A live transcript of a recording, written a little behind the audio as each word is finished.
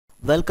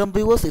Welcome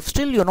viewers, if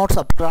still you're not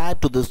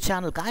subscribed to this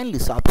channel, kindly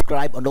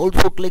subscribe and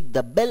also click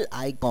the bell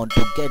icon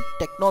to get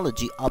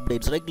technology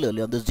updates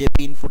regularly on this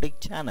JP Infotech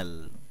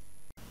channel.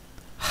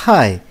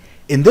 Hi,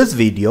 in this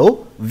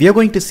video we are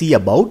going to see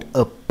about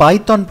a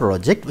Python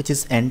project which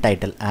is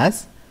entitled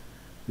as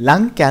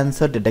lung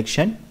cancer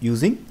detection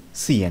using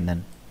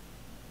CNN.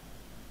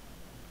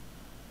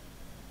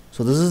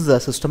 So this is the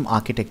system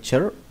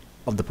architecture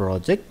of the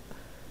project.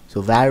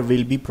 So where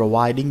we'll be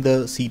providing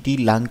the CT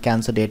lung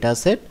cancer data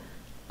set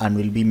and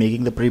we'll be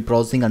making the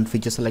pre-processing and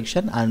feature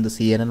selection, and the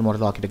CNN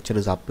model architecture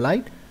is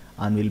applied,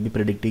 and we'll be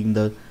predicting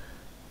the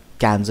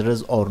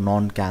cancerous or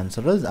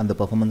non-cancerous, and the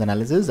performance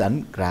analysis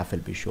and graph will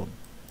be shown.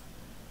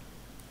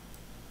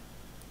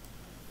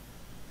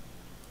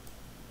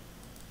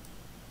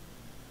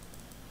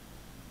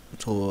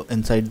 So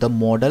inside the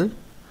model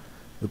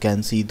you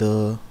can see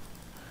the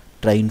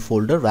train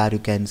folder where you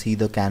can see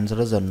the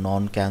cancerous and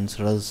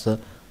non-cancerous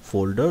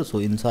folder. So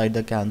inside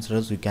the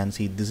cancerous you can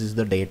see this is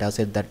the data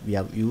set that we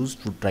have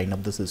used to train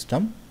up the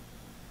system.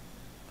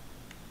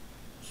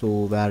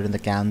 So where in the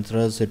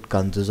cancerous it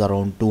consists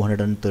around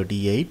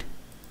 238,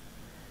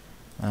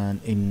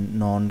 and in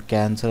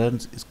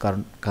non-cancerous it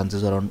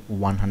consists around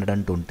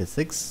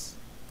 126.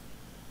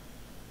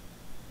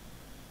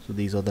 So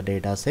these are the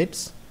data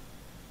sets.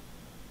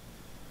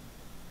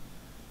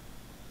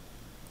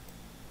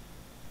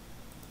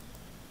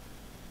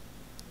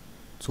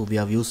 So we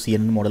have used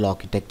CNN model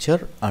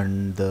architecture,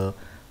 and the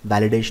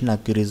validation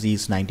accuracy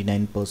is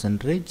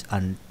 99%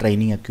 and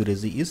training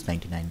accuracy is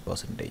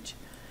 99%.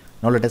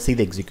 Now let us see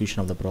the execution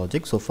of the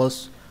project. So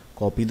first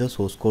copy the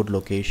source code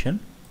location,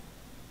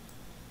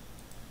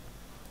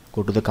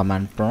 go to the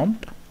command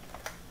prompt,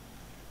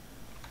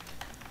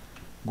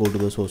 go to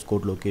the source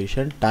code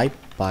location, type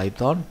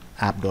python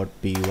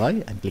app.py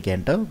and click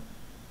enter.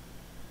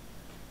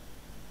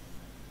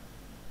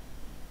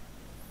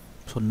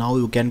 So now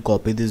you can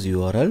copy this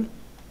URL,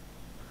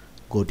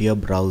 go to your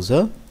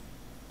browser,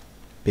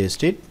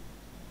 paste it,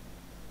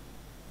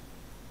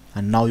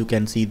 and now you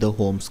can see the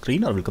home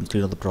screen or welcome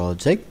screen of the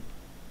project.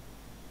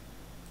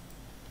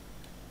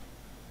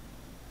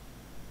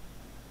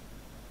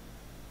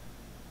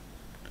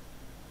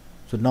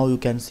 So now you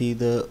can see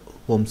the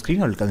home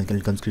screen or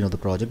welcome screen of the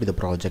project with the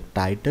project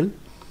title,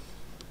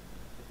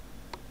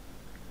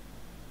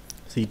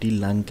 CT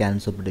lung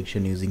cancer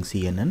prediction using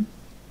CNN.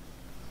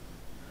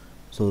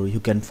 So you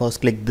can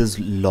first click this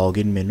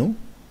login menu.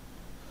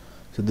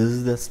 So this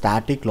is the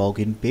static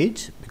login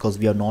page because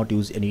we have not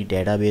used any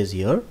database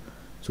here.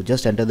 So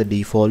just enter the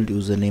default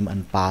username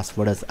and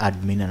password as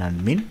admin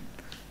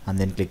and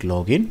then click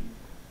login.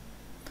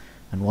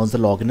 And once the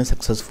login is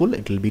successful,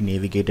 it will be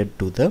navigated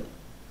to the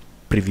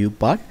preview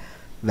part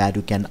where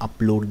you can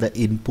upload the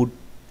input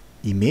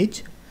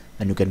image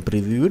and you can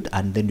preview it,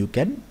 and then you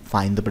can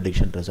find the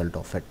prediction result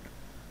of it.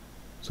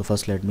 So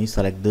first let me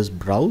select this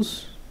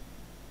browse.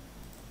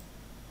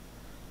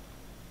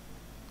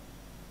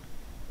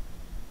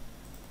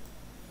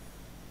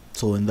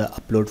 So in the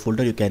upload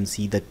folder you can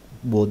see that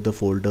both the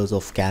folders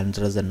of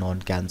cancerous and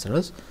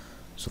non-cancerous.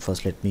 So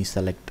first let me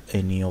select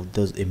any of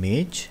those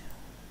image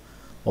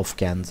of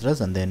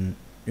cancerous, and then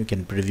you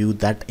can preview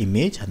that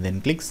image and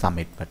then click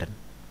submit button.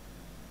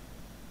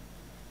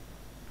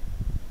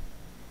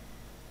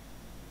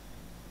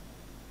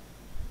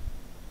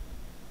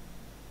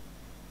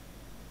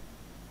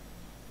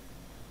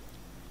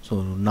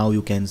 So now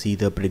you can see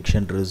the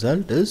prediction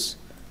result is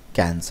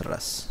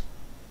cancerous.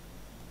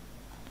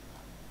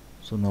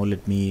 So now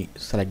let me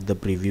select the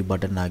preview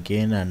button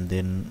again and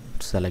then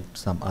select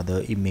some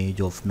other image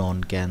of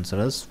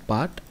non-cancerous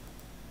part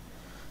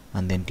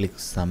and then click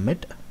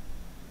submit.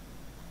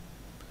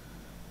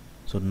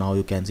 So now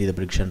you can see the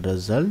prediction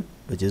result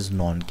which is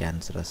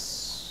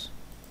non-cancerous.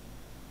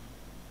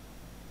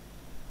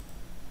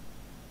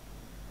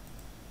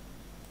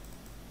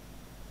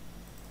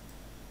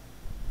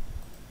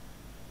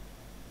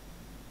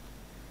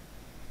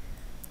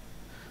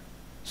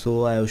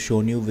 So I have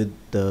shown you with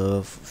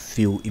the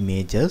few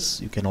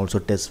images. You can also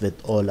test with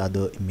all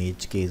other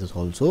image cases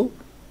also.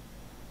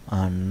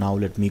 And now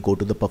let me go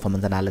to the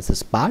performance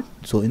analysis part.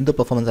 So in the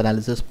performance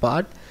analysis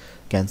part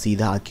you can see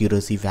the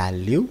accuracy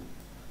value,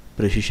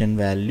 precision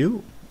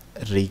value,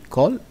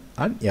 recall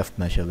and F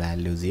measure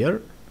values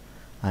here.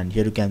 And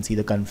here you can see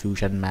the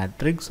confusion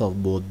matrix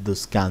of both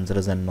this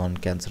cancerous and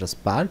non-cancerous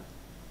part.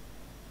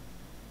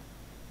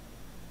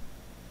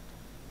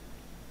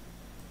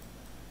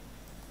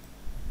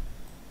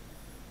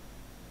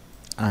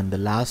 And the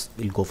last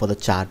we'll go for the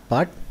chart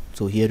part.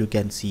 So here you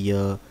can see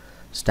a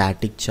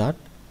static chart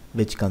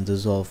which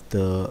consists of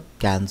the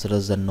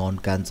cancerous and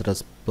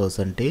non-cancerous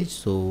percentage.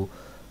 So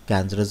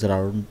cancerous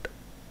around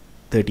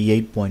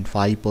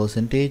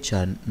 38.5%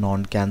 and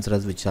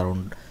non-cancerous which are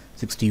around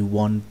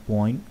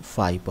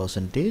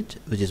 61.5%,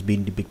 which is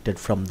being depicted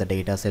from the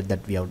data set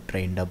that we have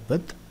trained up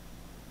with.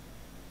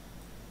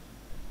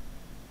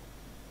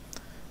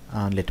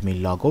 And let me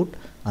log out.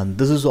 And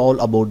this is all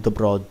about the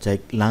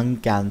project lung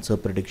cancer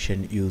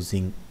prediction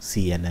using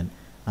CNN,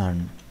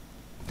 and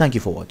thank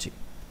you for watching.